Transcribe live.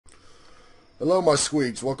Hello, my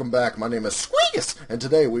squeaks. Welcome back. My name is Squeakus, and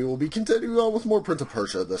today we will be continuing on with more Prince of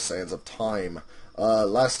Persia: The Sands of Time.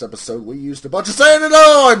 Last episode we used a bunch of sand, and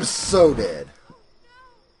oh, I'm so dead.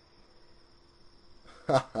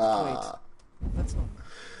 Haha. That's not.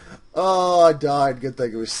 Oh, I died. Good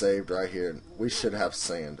thing we saved right here. We should have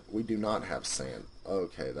sand. We do not have sand.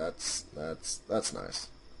 Okay, that's nice.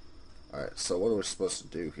 All right. So what are we supposed to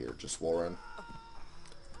do here? Just wall run?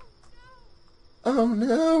 Oh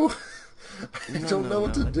no. I don't know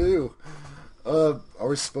what to do. Are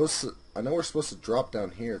we supposed to... I know we're supposed to drop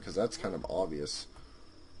down here, because that's kind of obvious.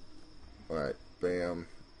 Alright, bam.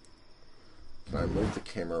 Can I move the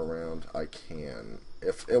camera around? I can.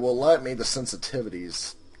 If it will let me, the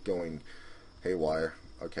sensitivity's going haywire.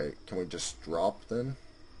 Okay, can we just drop then?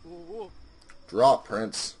 Drop,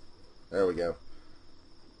 Prince. There we go.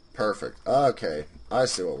 Perfect. Okay, I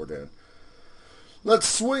see what we're doing. Let's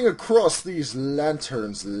swing across these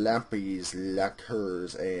lanterns, lampies,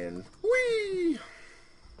 lacquers, and whee!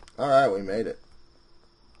 Alright, we made it.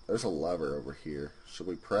 There's a lever over here. Should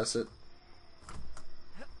we press it?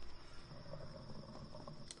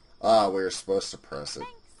 Ah, we were supposed to press it.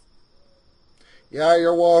 Yeah,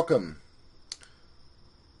 you're welcome.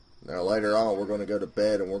 Now later on, we're going to go to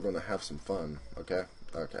bed and we're going to have some fun. Okay?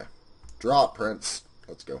 Okay. Drop, Prince.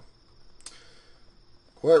 Let's go.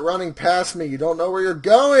 Quit running past me. You don't know where you're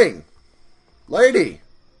going. Lady.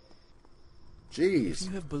 Jeez. If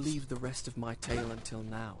you have believed the rest of my tale until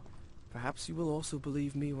now, perhaps you will also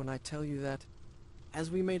believe me when I tell you that,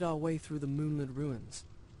 as we made our way through the moonlit ruins,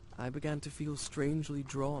 I began to feel strangely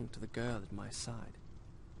drawn to the girl at my side.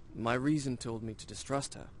 My reason told me to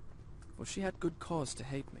distrust her, for she had good cause to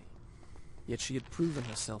hate me. Yet she had proven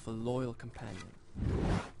herself a loyal companion.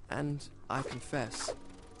 And, I confess,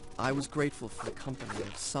 I was grateful for the company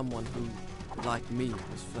of someone who, like me,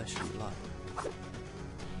 was flesh and blood.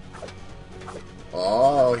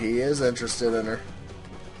 Oh, he is interested in her.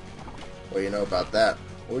 What do you know about that?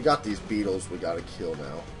 Well, we got these beetles we gotta kill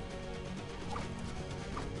now.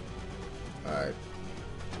 Alright.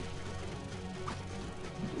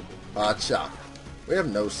 Acha. We have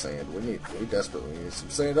no sand. We desperately need some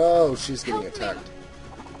sand. Oh, she's getting attacked.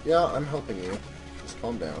 Yeah, I'm helping you. Just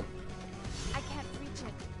calm down.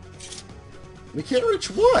 We can't reach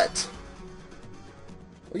what?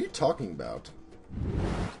 What are you talking about?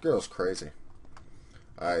 This girl's crazy.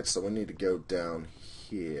 Alright, so we need to go down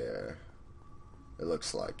here. It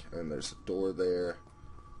looks like. And there's a door there.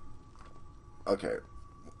 Okay.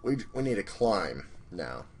 We need to climb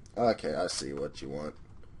now. Okay, I see what you want.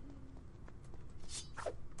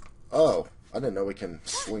 Oh, I didn't know we can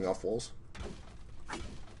swing off walls.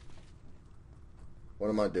 What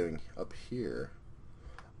am I doing up here?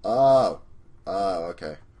 Oh. Oh,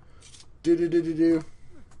 okay. Do.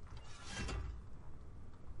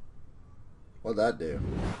 What'd that do?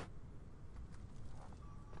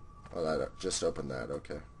 Oh, that just opened that.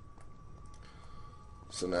 Okay.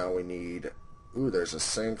 So now we need... Ooh, there's a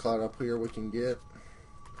sand cloud up here we can get.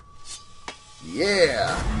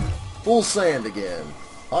 Yeah! Full sand again.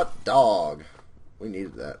 Hot dog. We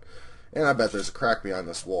needed that. And I bet there's a crack behind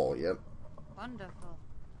this wall. Yep. Wonderful.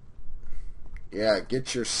 Yeah,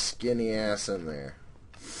 get your skinny ass in there.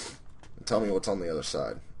 And tell me what's on the other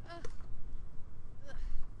side.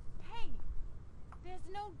 Hey, there's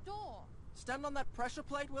no door. Stand on that pressure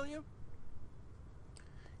plate, will you?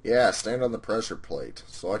 Yeah, stand on the pressure plate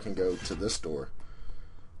so I can go to this door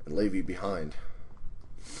and leave you behind.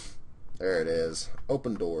 There it is.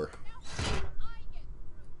 Open door.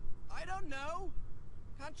 I don't know.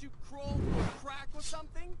 Can't you crawl through a crack or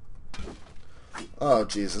something? Oh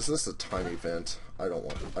Jesus, this is a time event. I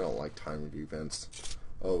don't like timed events.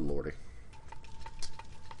 Oh lordy.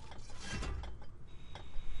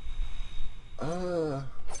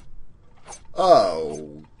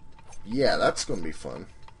 Oh yeah, that's gonna be fun.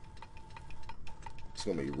 It's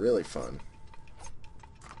gonna be really fun.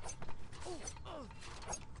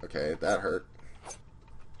 Okay, that hurt.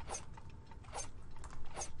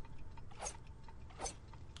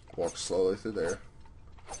 Walk slowly through there.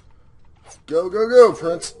 Go, go, go,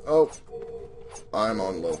 Prince! Oh. I'm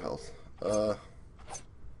on low health. Can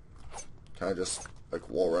I just, like,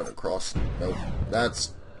 wall run across? Nope.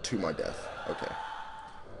 That's to my death. Okay.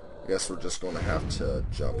 I guess we're just going to have to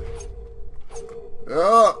jump.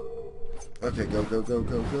 Oh! Okay, go, go, go,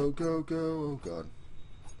 go, go, go, go. Oh, God.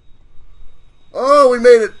 Oh, we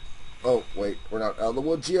made it! Oh, wait. We're not out of the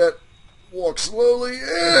woods yet. Walk slowly in!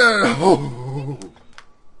 Oh!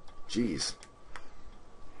 Jeez.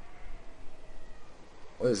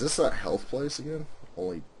 Wait, is this that health place again?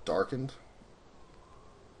 Only darkened?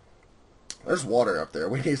 There's water up there.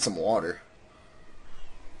 We need some water.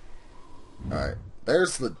 Alright,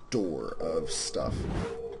 there's the door of stuff.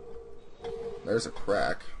 There's a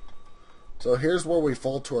crack. So here's where we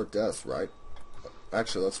fall to our deaths, right?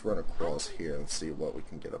 Actually, let's run across here and see what we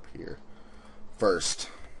can get up here. First,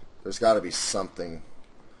 there's got to be something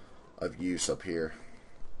of use up here.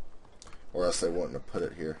 Or else they wouldn't have put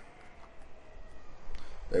it here.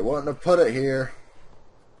 They wouldn't have put it here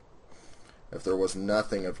if there was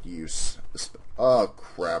nothing of use. Oh,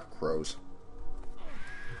 crap, crows.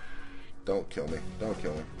 Don't kill me. Don't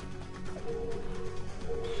kill me.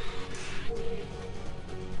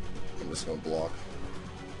 I'm just going to block.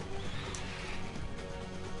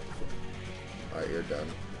 Alright, you're done.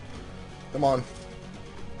 Come on.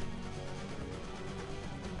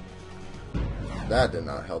 That did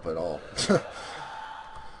not help at all. It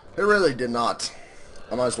really did not.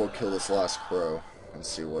 I might as well kill this last crow and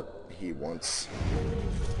see what he wants.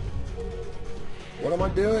 What am I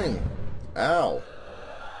doing? Ow.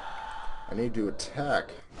 I need to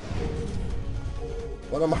attack.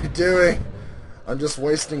 What am I doing? I'm just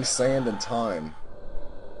wasting sand and time.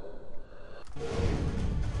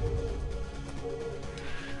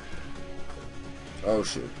 Oh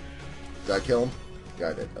shoot. Did I kill him? Yeah,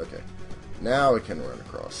 I did. Okay. Now we can run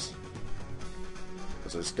across.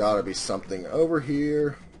 Because there's got to be something over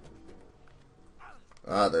here.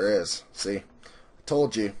 Ah, there is. See? I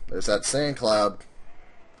told you. There's that sand cloud.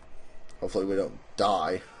 Hopefully we don't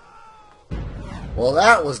die. Well,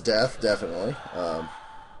 that was death, definitely. Alright,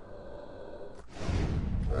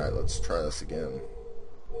 let's try this again.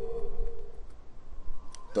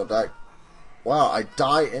 Don't die. Wow, I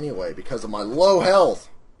die anyway because of my low health.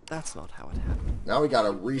 That's not how it happened. Now we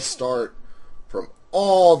gotta restart from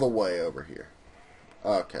all the way over here.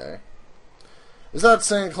 Okay. Is that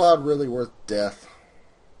sand cloud really worth death?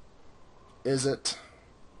 Is it?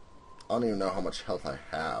 I don't even know how much health I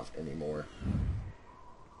have anymore.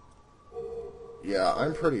 Yeah,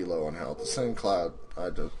 I'm pretty low on health. The sand cloud, I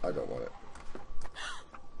don't want it.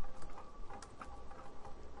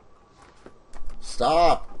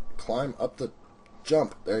 Stop! Climb up the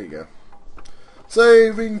jump. There you go.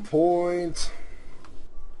 Saving point.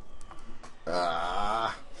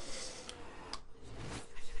 Ah.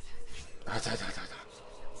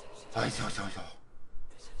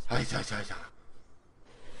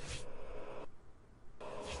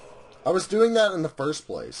 I was doing that in the first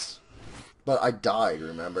place, but I died,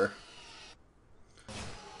 remember?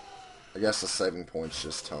 I guess the saving point's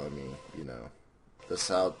just telling me, you know, this is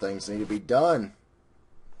how things need to be done.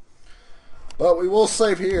 But we will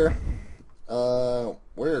save here.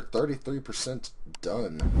 We're 33%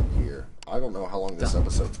 done here. I don't know how long this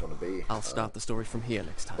episode's going to be. I'll start the story from here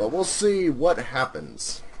next time. But we'll see what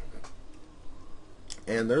happens.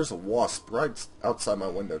 And there's a wasp right outside my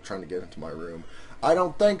window trying to get into my room. I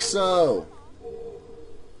don't think so.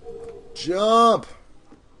 Jump!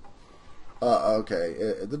 Okay.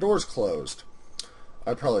 The door's closed.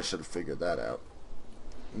 I probably should have figured that out.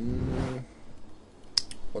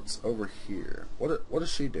 What's over here? What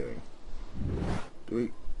is she doing?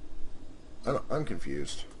 I'm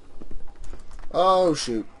confused. Oh,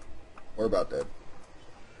 shoot. We're about dead.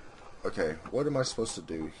 Okay, what am I supposed to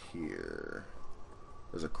do here?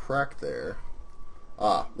 There's a crack there.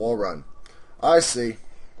 Ah, wall run. I see.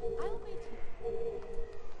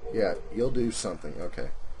 Yeah, you'll do something. Okay.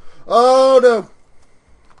 Oh, no!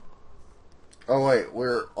 Oh, wait.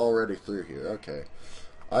 We're already through here. Okay.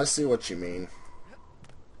 I see what you mean.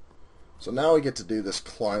 So now we get to do this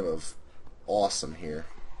climb of awesome here.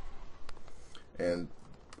 And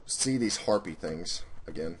see these harpy things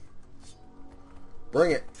again.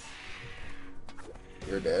 Bring it.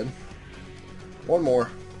 You're dead. One more.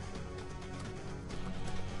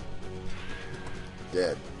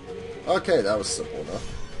 Dead. Okay, that was simple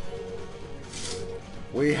enough.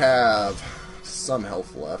 We have some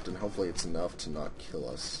health left, and hopefully it's enough to not kill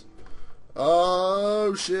us.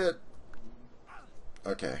 Oh, shit.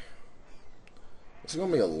 Okay. It's going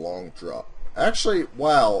to be a long drop. Actually,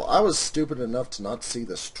 wow, I was stupid enough to not see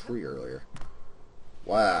this tree earlier.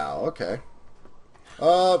 Wow, okay.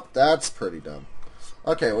 That's pretty dumb.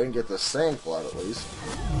 Okay, we can get this sand cloud at least.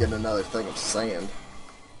 Get another thing of sand.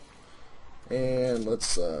 And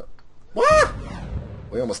let's, what?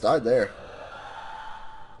 We almost died there.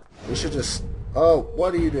 We should just, oh,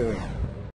 what are you doing?